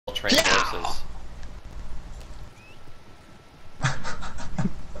well-trained horses.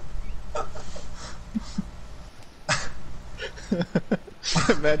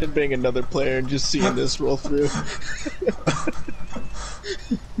 Imagine being another player and just seeing this roll through.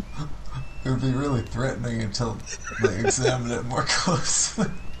 It would be really threatening until they examine it more closely.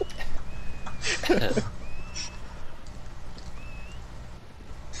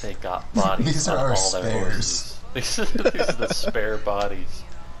 They got bodies. These are on our all their spares. horses. These are the spare bodies.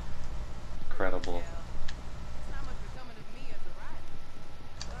 Incredible.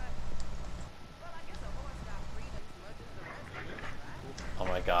 Oh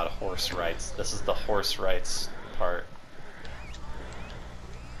my god, horse rights. This is the horse rights part.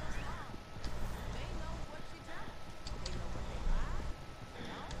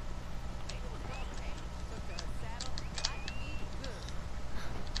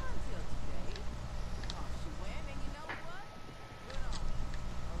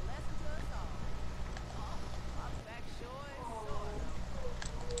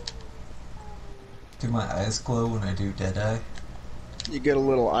 Do my eyes glow when I do Deadeye? You get a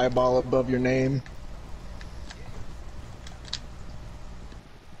little eyeball above your name.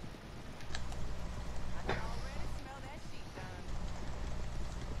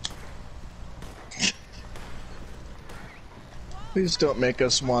 Please don't make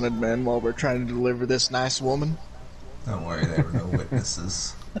us wanted men while we're trying to deliver this nice woman. Don't worry, there were no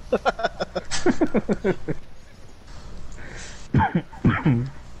witnesses.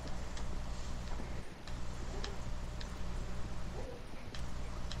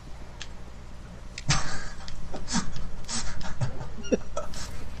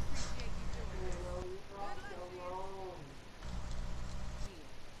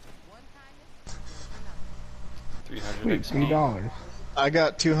 Wait, $3. I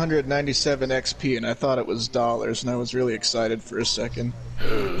got 297 XP and I thought it was dollars and I was really excited for a second.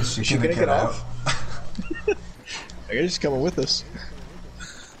 Is she gonna gonna get get out? I guess she's coming with us.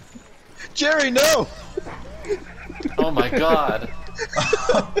 Jerry, no! Oh my god.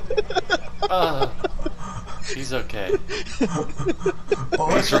 He's okay.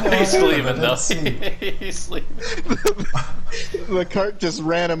 Oh, He's leaving though. See. He's leaving. The cart just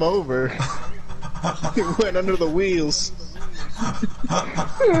ran him over. He went under the wheels.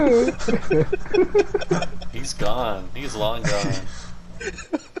 He's gone. He's long gone.